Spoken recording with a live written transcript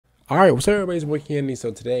All right, what's up, everybody's working Andy.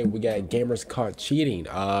 So today we got gamers caught cheating.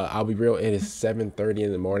 I'll be real, it is 7:30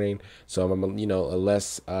 in the morning, so I'm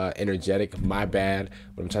less energetic. My bad,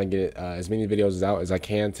 but I'm trying to get as many videos out as I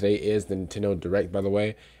can. Today is the Nintendo Direct, by the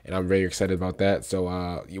way, and I'm very excited about that.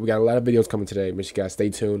 So we got a lot of videos coming today. Make sure you guys stay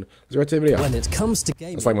tuned. Let's go to the video. When it comes to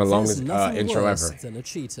gaming, it's like my longest intro ever. Than a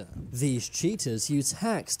cheater. These cheaters use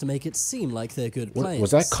hacks to make it seem like they're good players.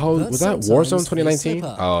 Was that Warzone 2019?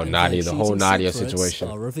 Oh, Nadia, the whole Nadia situation.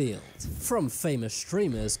 Are revealed. From famous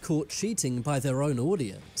streamers caught cheating by their own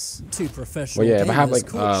audience to professional. Well, yeah, if I have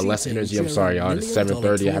like less energy, I'm sorry, y'all. It's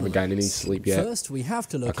 7:30. I haven't gotten any sleep yet. First, we have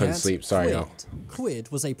to look I couldn't at sleep. Sorry, y'all.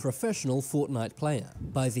 Quid was a professional Fortnite player.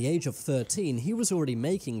 By the age of 13, he was already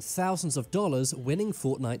making thousands of dollars winning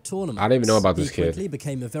Fortnite tournaments. I didn't even know about this kid. He quickly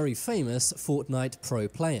became a very famous Fortnite pro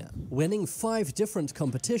player, winning 5 different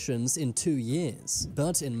competitions in 2 years.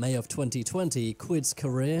 But in May of 2020, Quid's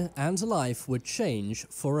career and life would change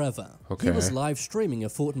forever. Okay. He was live streaming a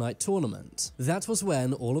Fortnite tournament. That was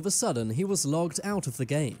when, all of a sudden, he was logged out of the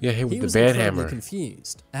game. Yeah, he was the bad incredibly hammer.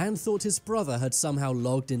 confused and thought his brother had somehow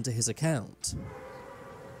logged into his account.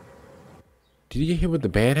 Did you get hit with the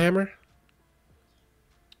band hammer?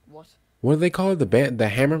 What? What do they call it? The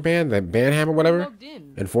hammer band? The band hammer, whatever? Who logged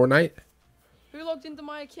in? In Fortnite? Who logged into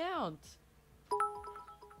my account?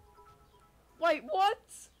 Wait, what?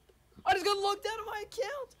 I just got logged out of my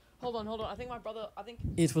account! Hold on. I think my brother,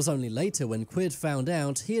 It was only later when Quid found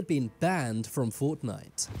out he had been banned from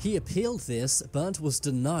Fortnite. He appealed this, but was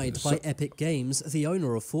denied by Epic Games, the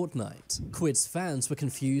owner of Fortnite. Quid's fans were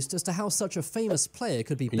confused as to how such a famous player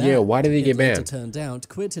could be banned. Yeah, why did he get banned? It turned out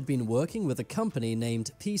Quid had been working with a company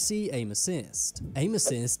named PC Aim Assist. Aim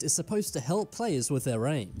Assist is supposed to help players with their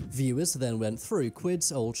aim. Viewers then went through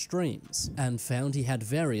Quid's old streams and found he had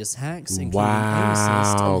various hacks, including Aim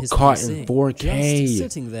Assist on his caught PC, in 4K. just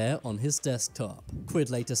sitting there on his desktop. Quid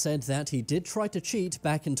later said that he did try to cheat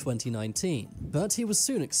back in 2019, but he was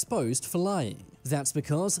soon exposed for lying. That's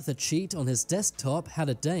because the cheat on his desktop had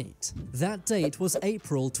a date. That date was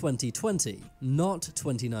April 2020, not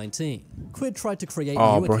 2019. Quid tried to create new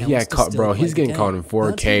accounts he got caught, bro. He's getting caught in 4K,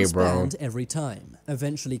 but he was bro. banned every time,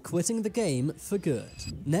 eventually quitting the game for good.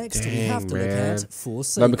 Next, we have to man. look at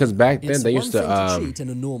Forsaken. No, because back then It's they used one to thing cheat in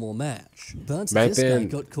a normal match, but back this then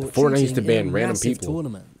guy got caught Fortnite used to cheating in ban a random massive people.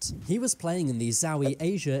 tournament. He was playing in the Zowie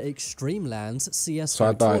Asia Extreme Lands CS:GO So I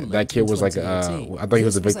thought tournament that kid in was like 2018. I thought he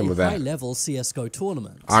was a victim of that. High-level CS:GO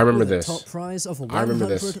tournament. I remember with a this. top prize of I remember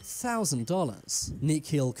this. $100,000.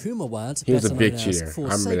 Nikhil Kumawat, He was a better big known as cheater. I remember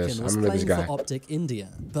Forsaken, this. I was remember this playing guy. for Optic India.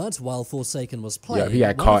 But while Forsaken was playing, he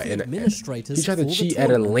got one caught of the in administrators he tried to for the cheat at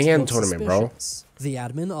a tournament LAN got tournament, bro. suspicious. The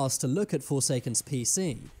admin asked to look at Forsaken's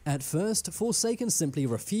PC. At first, Forsaken simply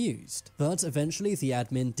refused, but eventually the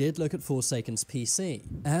admin did look at Forsaken's PC,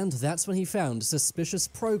 and that's when he found a suspicious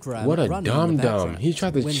program What a running in the dum-dum. background. He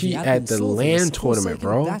tried to When cheat admin at the saw LAN this, tournament,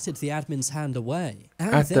 Forsaken bro. batted the admin's hand away,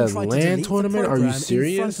 and At then the tried to LAN delete tournament? the Are you program in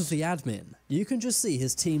serious? front of the admin. You can just see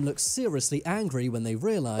his team look seriously angry when they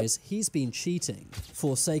realize he's been cheating.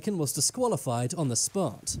 Forsaken was disqualified on the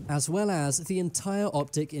spot, as well as the entire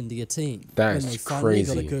Optic India team. That When is they finally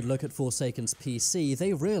got a crazy. good look at Forsaken's PC,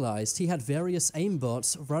 they realized he had various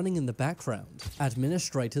aimbots running in the background.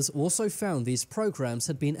 Administrators also found these programs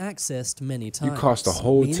had been accessed many times. cost the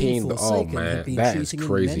whole meaning team the- oh, Forsaken man, had been that is cheating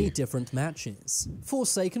crazy. in many different matches.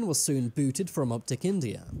 Forsaken was soon booted from Optic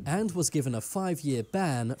India and was given a 5-year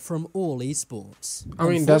ban from all esports. I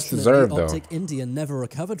mean, that's Unfortunately, deserved, though. Optic India never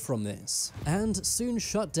recovered from this and soon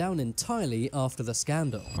shut down entirely after the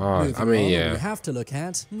scandal. Moving I mean, on, yeah. we have to look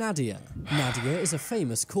at Nadia. Nadia is a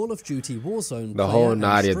famous Call of Duty Warzone The player whole and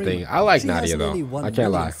Nadia streamer. thing. I like She Nadia, has though. nearly 1 I can't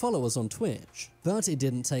million lie. followers on Twitch, but it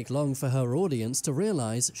didn't take long for her audience to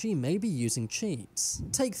realize she may be using cheats.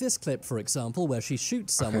 Take this clip, for example, where she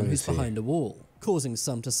shoots someone who's behind a wall, causing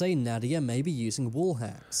some to say Nadia may be using wall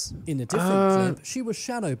hacks. In a different clip, she was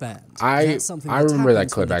shadow banned. That's something I remember that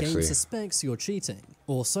happens when clip, the actually. game suspects you're cheating.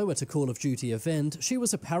 Also, at a Call of Duty event, she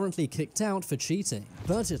was apparently kicked out for cheating,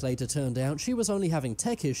 but it later turned out she was only having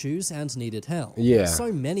tech issues and needed help. Yeah.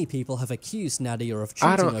 So many people have accused Nadia of cheating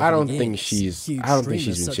I don't over the think years. she's Huge I don't think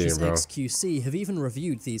streamers she's been such as cheating, bro. XQC have even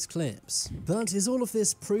reviewed these clips. But is all of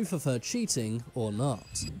this proof of her cheating or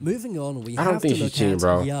not? Moving on, we I don't have think to look she's cheating, at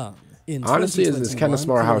bro. Young. In Honestly, it's kind of 2021,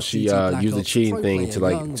 smart how Call of she Duty Black used the Ops cheating pro thing player to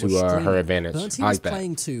like Young to was her streaming, advantage. but he I was like that.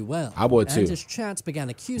 playing too well, I would too. and his chat began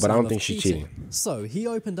accusing But I don't him think of she's cheating. cheating. So he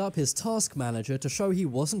opened up his task manager to show he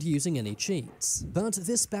wasn't using any cheats, but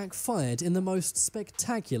this backfired in the most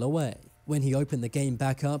spectacular way. When he opened the game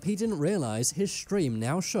back up, he didn't realize his stream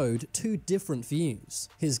now showed 2 different views,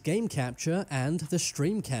 his game capture and the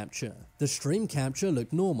stream capture. The stream capture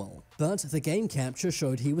looked normal, but the game capture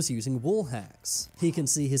showed he was using wall hacks. He can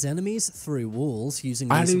see his enemies through walls using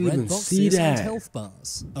these red boxes and health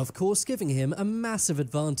bars, of course giving him a massive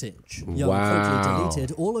advantage. Young quickly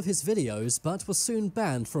deleted all of his videos, but was soon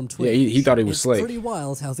banned from Twitch. Yeah, he thought he was slick. It's pretty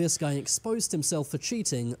wild how this guy exposed himself for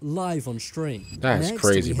cheating live on stream. That's Next,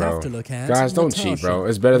 crazy, bro. Guys, don't cheat, bro.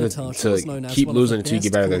 It's better to keep losing until you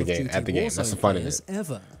get better at the game. That's the fun of it.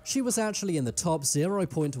 Ever. She was actually in the top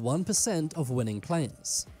 0.1% of winning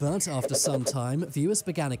players. But after some time, viewers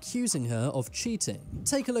began accusing her of cheating.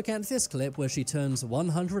 Take a look at this clip where she turns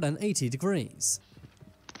 180 degrees,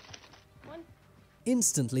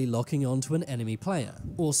 instantly locking onto an enemy player.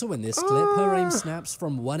 Also in this clip, her aim snaps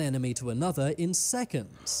from one enemy to another in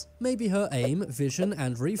seconds. Maybe her aim, vision,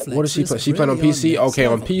 and reflexes. What does she play? She playing on PC? Okay,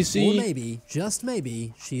 on PC. Or maybe, just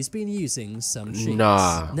maybe, she's been using some cheats.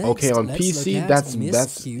 Nah. Next, okay, on PC, that's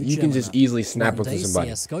you can just easily snap onto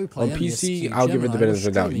somebody. On PC, I'll give it the benefit of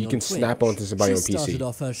the doubt. You can snap onto somebody on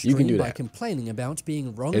PC. You can do that. Complaining about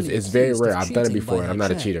being wrongly it's very rare. I've done it before, and I'm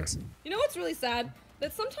not a cheater. You know what's really sad?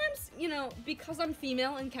 That sometimes, you know, because I'm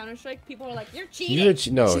female in Counter-Strike, people are like, you're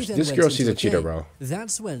cheating. No, this girl, she's a cheater, bro.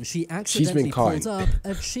 That's when she accidentally pulled up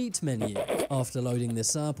a cheat menu. After loading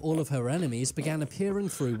this up, all of her enemies began appearing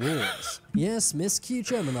through walls. Yes, Miss Q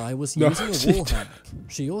Gemini was using a wall hack.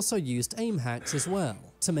 She also used aim hacks as well.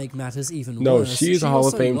 To make matters even worse, she's a Hall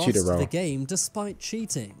of Fame cheater, bro. The game despite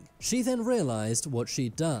cheating. She then realized what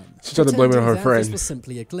she'd done. She started blaming on her friend. This was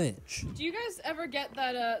simply a glitch. Do you guys ever get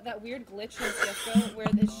that that weird glitch in CS:GO where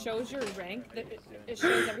it shows your rank? It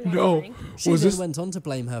shows everyone's rank? She then went on to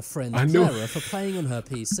blame her friend Clara for playing on her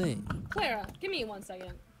PC. Clara, give me 1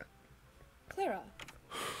 second. Clara,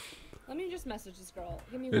 let me just message this girl.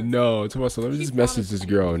 Give me 1 second. No, tomorrow, let me just message this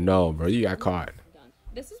girl. No, bro, you got caught.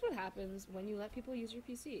 This is what happens when you let people use your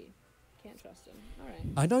PC. Can't trust him. Alright.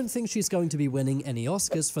 I don't think she's going to be winning any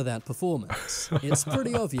Oscars for that performance. It's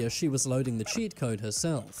pretty obvious she was loading the cheat code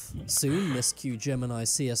herself. Soon, Miss Q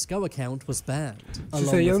Gemini's CSGO account was banned,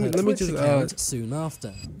 along with her Twitch account soon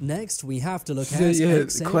after. Next, we have to look at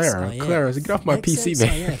XXIF. Clara, get off my PC,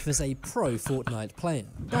 man. XXIF is a pro Fortnite player.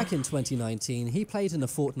 Back in 2019, he played in a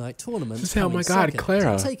Fortnite tournament, oh my God,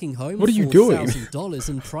 Clara, taking home what are you doing? $4,000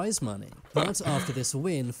 in prize money. But after this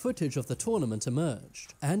win, footage of the tournament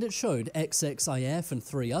emerged, and it showed XXIF and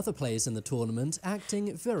 3 other players in the tournament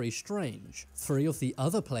acting very strange. 3 of the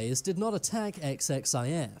other players did not attack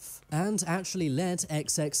XXIF, and actually let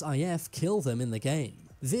XXIF kill them in the game.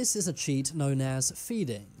 This is a cheat known as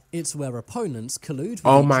feeding. It's where opponents collude with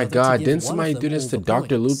oh my God, didn't somebody do this to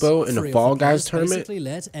Dr. Lupo in the Fall Guys tournament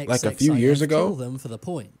like a few years ago? Them for the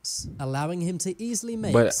points, allowing him to easily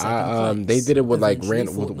make but they did it with like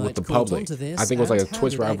with the public. I think it was like a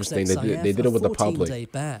Twitch rivals thing. They did it with the public.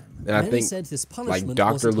 And I think like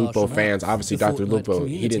Dr. Lupo fans, obviously Dr. Lupo,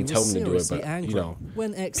 he didn't tell them to do it, but you know,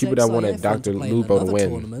 people that wanted Dr. Lupo to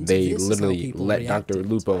win, they literally let Dr.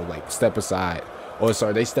 Lupo like step aside. Oh,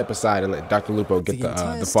 sorry, they step aside and let Dr. Lupo get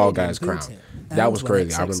the Fall Guys crown. That was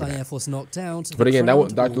crazy. I remember that. But again, that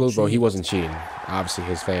was Dr. Lupo. He wasn't cheating. Obviously,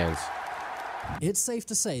 his fans. It's safe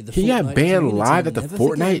to say the he got banned live at the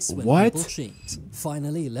Fortnite. What?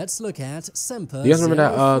 Finally, let's look at Semper. You guys remember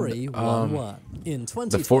that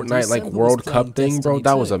the Fortnite like World Cup thing, bro?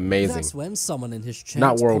 That was amazing. That's when someone in his chat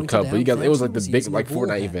not World Cup, but you guys, it was like the big like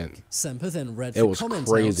Fortnite event. Semper then read it was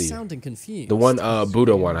crazy. The one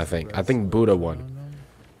Buddha won, I think. I think Buddha won.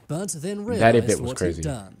 But then that event was crazy.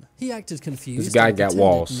 He acted confused. This guy got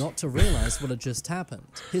walls. Not to realize what had just happened.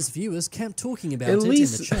 His viewers kept talking about it in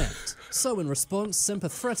the chat. So in response, Semper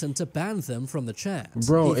threatened to ban them from the chat.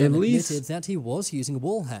 Bro, he at least admitted that he was using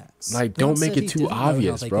wall hacks. Like, don't make it too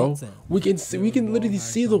obvious, bro. We can literally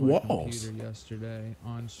see the walls. Yesterday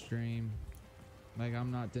on stream, like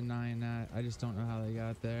I'm not denying that. I just don't know how they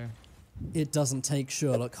got there. It doesn't take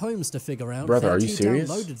Sherlock Holmes to figure out Brother, that are you he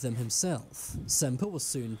serious? downloaded them himself. Semper was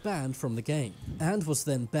soon banned from the game, and was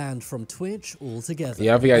then banned from Twitch altogether.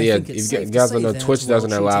 Yeah, if you guys don't know, Twitch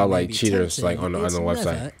doesn't allow like cheaters like on the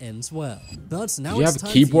website. Ends well. But now do you have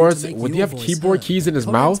keyboards? Would you have keyboard keys in his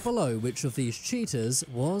mouth? Below which of these cheaters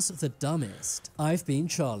was the dumbest. I've been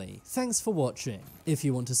Charlie. Thanks for watching. If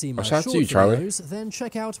you want to see my short videos, then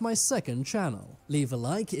check out my second channel. Leave a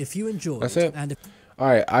like if you enjoyed. That's it. And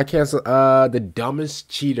Alright, I cancel the dumbest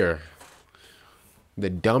cheater. The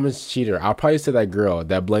dumbest cheater. I'll probably say that girl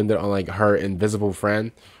that blamed it on like her invisible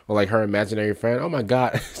friend or like her imaginary friend. Oh my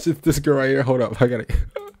God. It's just this girl right here. Hold up. I got it.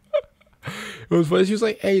 It was funny. She was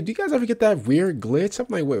like, hey, do you guys ever get that weird glitch? I'm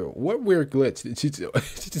like, wait, what weird glitch? She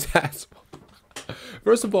just asked.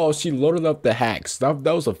 First of all, she loaded up the hacks. That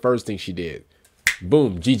was the first thing she did.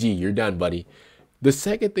 Boom, GG, you're done, buddy. The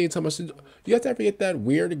second thing, Thomas, you have to ever get that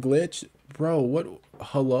weird glitch, bro. What?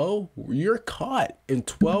 Hello? You're caught in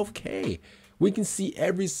 12K. We can see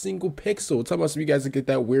every single pixel. Tell us if you guys get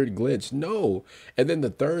that weird glitch. No. And then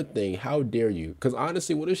the third thing, how dare you? Because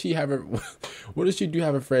honestly, what does she have? What does she do?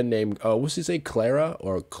 Have a friend named? What's she say? Clara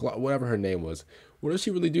or whatever her name was. What does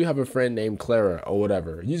she really do? Have a friend named Clara or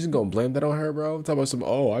whatever? You just gonna blame that on her, bro? Talk about some.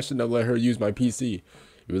 Oh, I shouldn't have let her use my PC.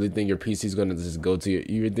 You really think your PC is gonna just go to your?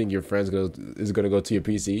 You really think your friends is gonna go to your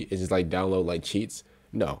PC and just like download like cheats?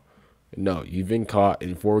 No, no. You've been caught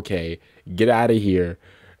in 4K. Get out of here.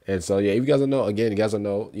 And so yeah, if you guys don't know, again, you guys don't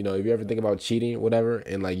know. You know, if you ever think about cheating, whatever,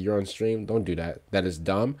 and like you're on stream, don't do that. That is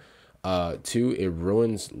dumb. Two, it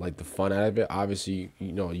ruins like the fun out of it. Obviously,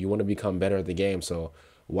 you know, you want to become better at the game, so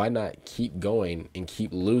why not keep going and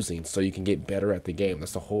keep losing so you can get better at the game?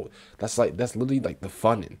 That's the whole. That's literally like the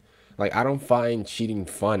fun. Like I don't find cheating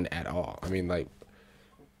fun at all. I mean, like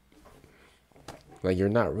you're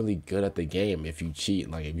not really good at the game if you cheat.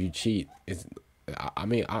 Like if you cheat, it's. I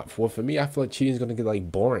mean, for me, I feel like cheating is gonna get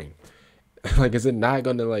like boring. Like, is it not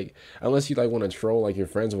gonna like unless you like want to troll like your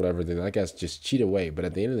friends or whatever? Then I guess just cheat away. But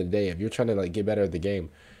at the end of the day, if you're trying to like get better at the game,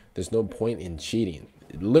 there's no point in cheating.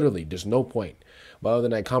 Literally, there's no point. But other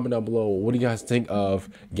than that, comment down below. What do you guys think of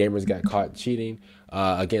gamers got caught cheating?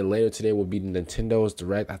 Again, later today will be Nintendo's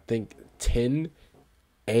Direct. I think 10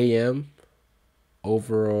 a.m.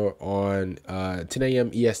 over on 10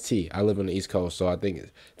 a.m. EST. I live on the East Coast, so I think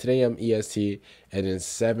it's 10 a.m. EST and then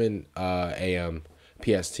 7 a.m.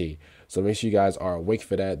 PST. So make sure you guys are awake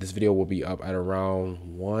for that. This video will be up at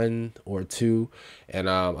around 1 or 2, and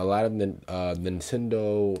a lot of the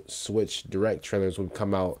Nintendo Switch Direct trailers will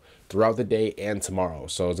come out throughout the day and tomorrow.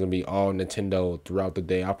 So it's gonna be all Nintendo throughout the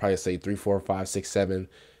day. I'll probably say 3, 4, 5, 6, 7,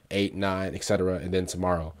 8, 9, etc. and then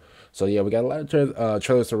tomorrow. So yeah, we got a lot of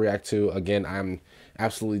trailers to react to. Again, I'm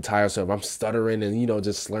absolutely tired, so if I'm stuttering and, you know,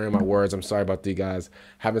 just slurring my words, I'm sorry about you guys.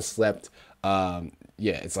 Haven't slept. Yeah,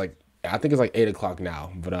 it's like, I think it's like 8 o'clock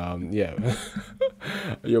now, but yeah.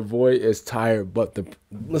 Your boy is tired, but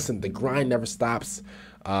listen, the grind never stops.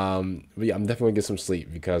 But yeah, I'm definitely gonna get some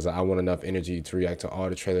sleep because I want enough energy to react to all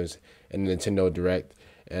the trailers in the Nintendo Direct.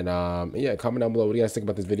 And yeah, comment down below what do you guys think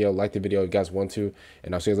about this video. Like the video if you guys want to,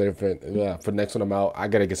 and I'll see you guys later for the next one. I'm out. I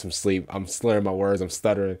gotta get some sleep. I'm slurring my words, I'm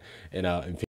stuttering, and